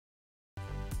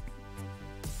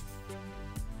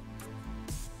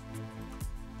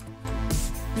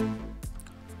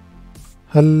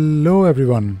Hello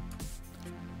everyone.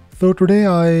 So today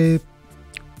I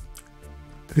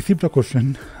received a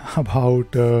question about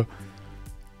the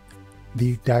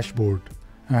dashboard,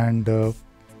 and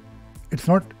it's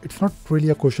not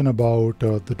really a question about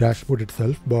the dashboard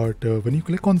itself, but when you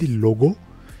click on the logo,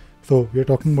 so we are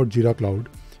talking about Jira Cloud,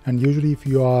 and usually if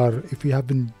you have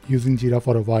been using Jira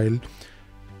for a while,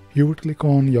 you would click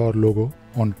on your logo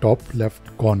on top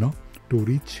left corner to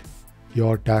reach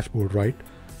your dashboard, right?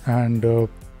 And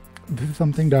this is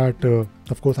something that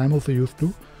of course I'm also used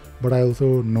to, but I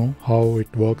also know how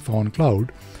it works on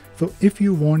cloud. So if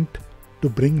you want to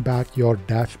bring back your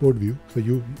dashboard view,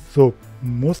 so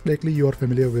most likely you are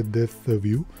familiar with this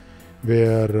view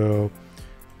where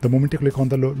the moment you click on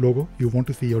the logo, you want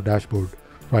to see your dashboard,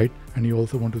 right? And you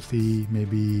also want to see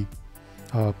maybe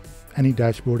any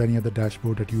other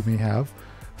dashboard that you may have.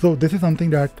 So this is something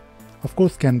that of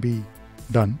course can be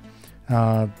done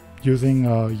using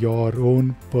your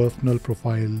own personal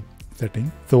profile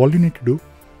setting. So all you need to do,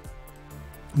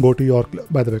 go to your,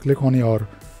 by the way, click on your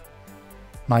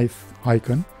nice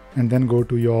icon and then go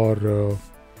to your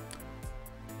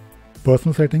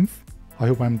personal settings. I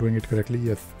hope I'm doing it correctly.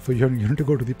 Yes. So you need to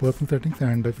go to the personal settings,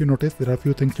 and if you notice, there are a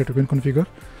few things that you can configure.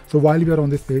 So while we are on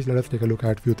this page, let us take a look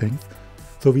at a few things.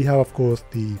 So we have, of course,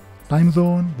 the time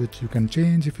zone, which you can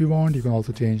change if you want. You can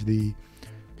also change the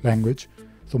language.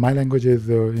 So my language is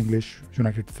English,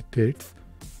 United States,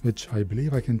 which I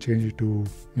believe I can change it to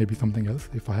maybe something else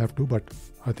if I have to, but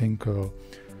I think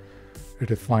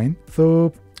it is fine.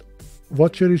 So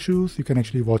watch your issues. You can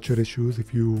actually watch your issues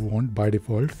if you want by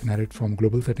default, inherit from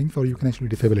global settings, or you can actually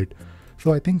disable it.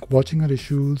 So I think watching your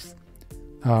issues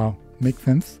makes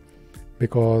sense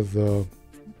because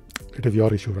it is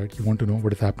your issue, right? You want to know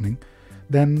what is happening.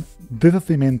 Then this is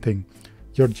the main thing,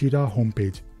 your Jira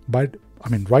homepage. But I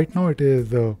mean, right now it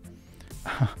is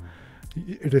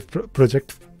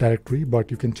project directory,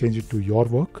 but you can change it to your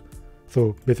work.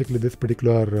 So basically this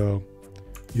particular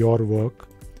your work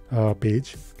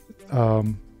page,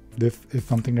 this is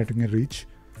something that you can reach,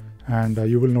 and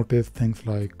you will notice things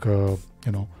like the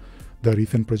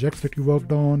recent projects that you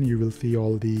worked on. You will see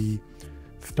all the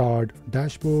starred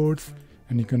dashboards,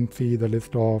 and you can see the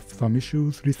list of some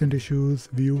issues, recent issues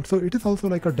viewed. So it is also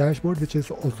like a dashboard, which is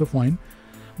also fine.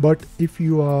 But if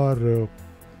you are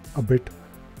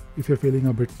if you're feeling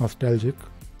a bit nostalgic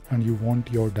and you want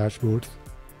your dashboards,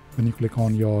 when you click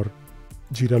on your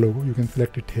Jira logo, you can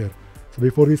select it here. So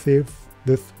before we save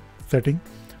this setting,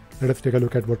 let us take a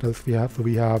look at what else we have. So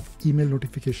we have email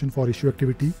notification for issue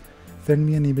activity. Send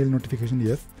me an email notification,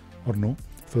 yes or no.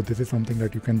 So this is something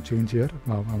that you can change here,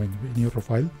 in your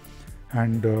profile,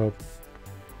 and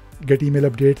get email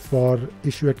updates for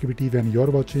issue activity when you're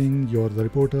watching, you're the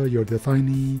reporter, you're the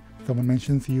assignee, someone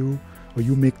mentions you, or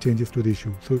you make changes to the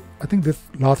issue. So I think this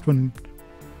last one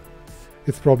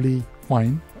is probably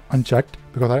fine, unchecked,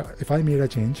 because if I made a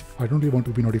change, I don't really want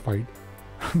to be notified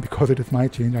because it is my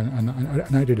change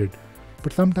and I did it.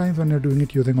 But sometimes when you're doing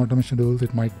it using automation tools,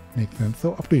 it might make sense.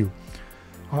 So up to you.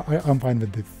 I'm fine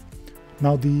with this.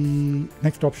 Now the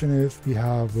next option is we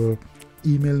have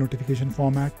email notification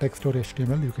format, text or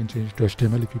HTML. You can change it to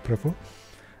HTML if you prefer,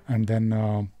 and then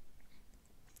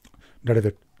that is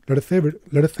it. Let us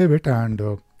save it, and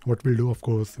what we'll do, of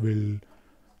course, we'll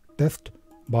test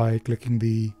by clicking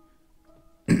the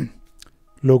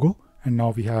logo, and now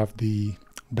we have the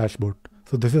dashboard.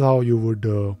 So this is how you would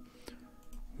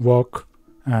work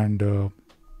and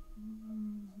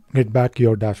get back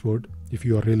your dashboard if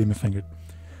you are really missing it.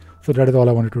 So that is all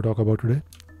I wanted to talk about today.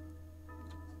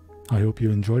 I hope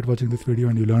you enjoyed watching this video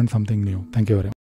and you learned something new. Thank you very much.